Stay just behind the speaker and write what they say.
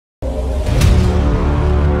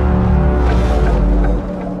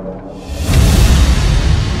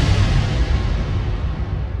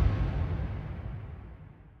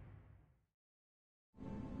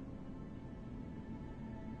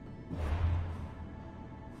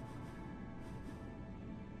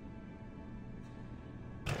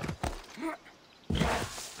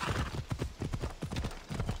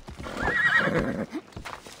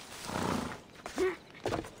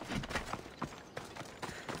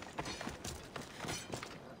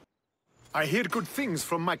I hear good things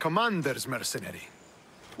from my commander's mercenary.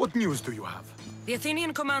 What news do you have? The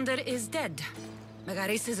Athenian commander is dead.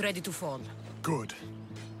 Megaris is ready to fall. Good.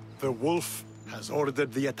 The wolf has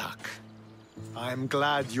ordered the attack. I'm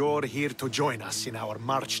glad you're here to join us in our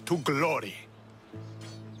march to glory.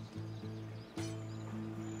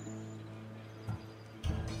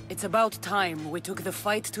 It's about time we took the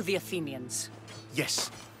fight to the Athenians. Yes,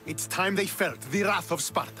 it's time they felt the wrath of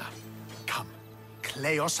Sparta. Come,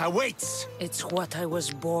 Kleos awaits! It's what I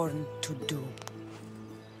was born to do.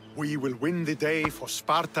 We will win the day for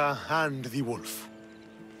Sparta and the wolf.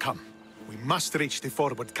 Come, we must reach the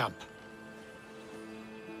forward camp.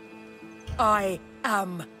 I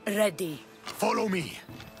am ready. Follow me.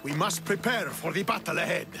 We must prepare for the battle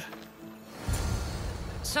ahead.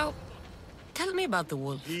 So, tell me about the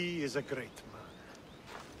wolf. He is a great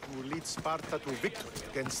man, who leads Sparta to victory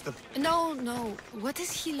against the... No. What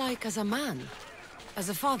is he like as a man? As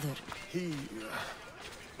a father? He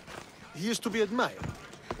is to be admired.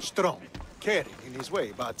 Strong, caring in his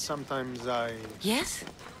way, but sometimes I... Yes?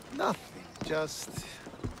 Nothing, just...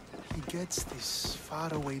 He gets this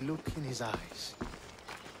faraway look in his eyes.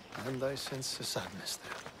 And I sense a sadness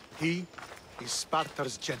there. He is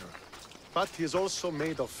Sparta's general. But he is also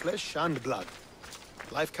made of flesh and blood.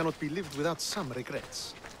 Life cannot be lived without some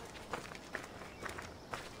regrets.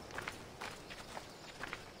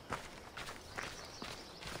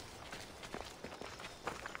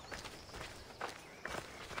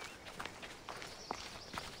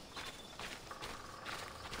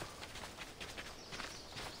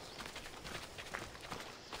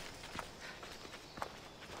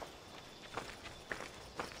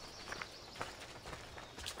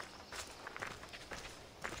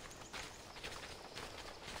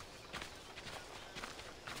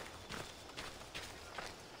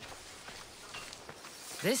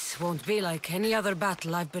 This won't be like any other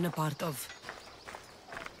battle I've been a part of.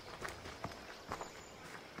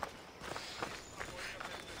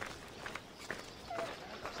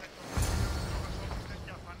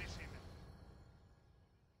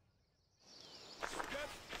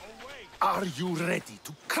 Are you ready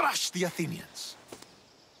to crush the Athenians?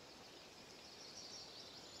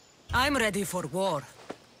 I'm ready for war.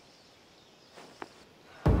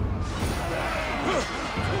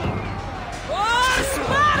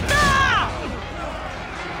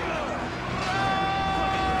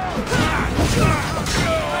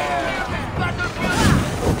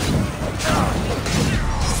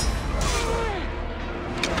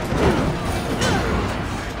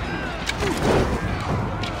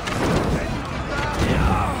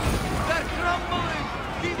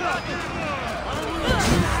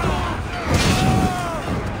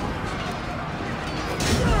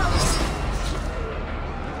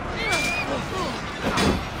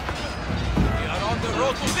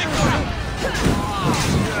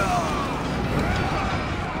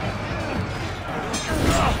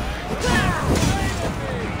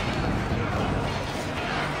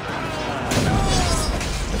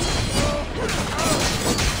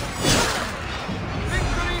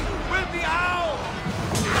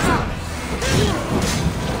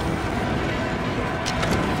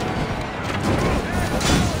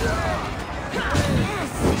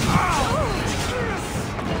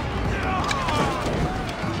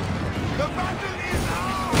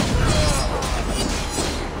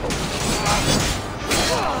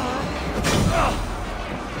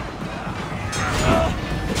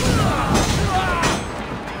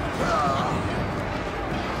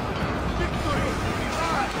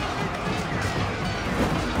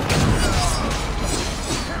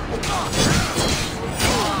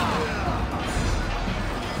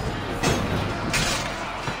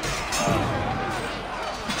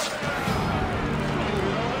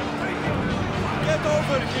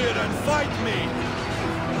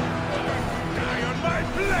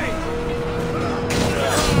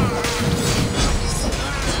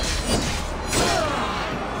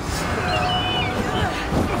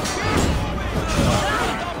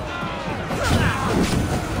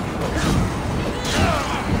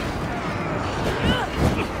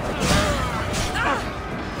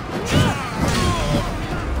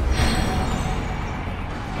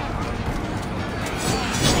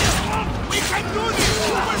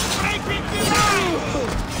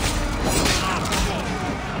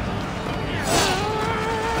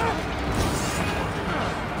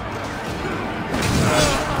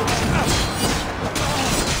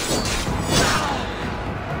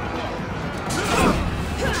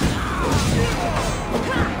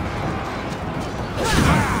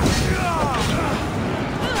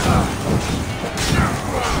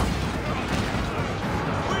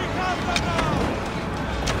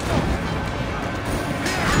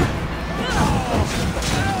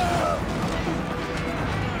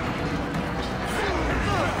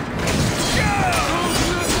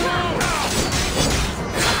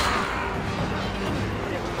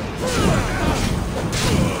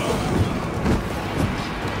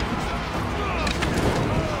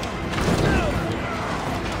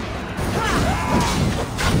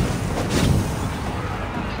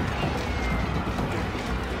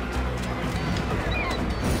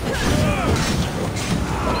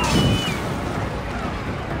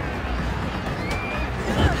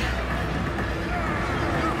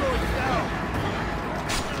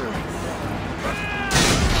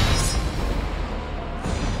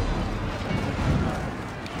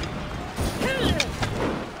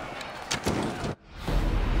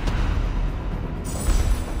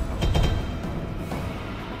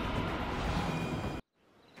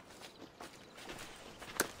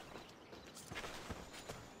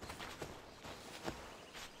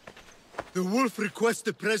 The wolf requests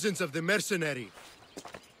the presence of the mercenary.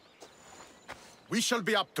 We shall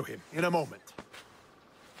be up to him in a moment.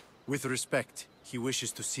 With respect, he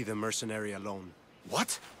wishes to see the mercenary alone.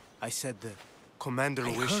 What? I said the commander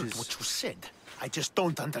I wishes... heard what you said. I just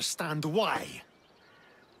don't understand why.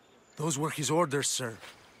 Those were his orders, sir.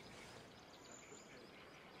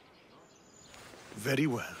 Very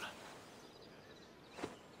well.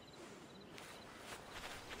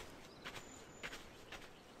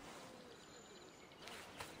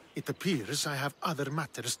 It appears I have other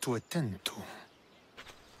matters to attend to.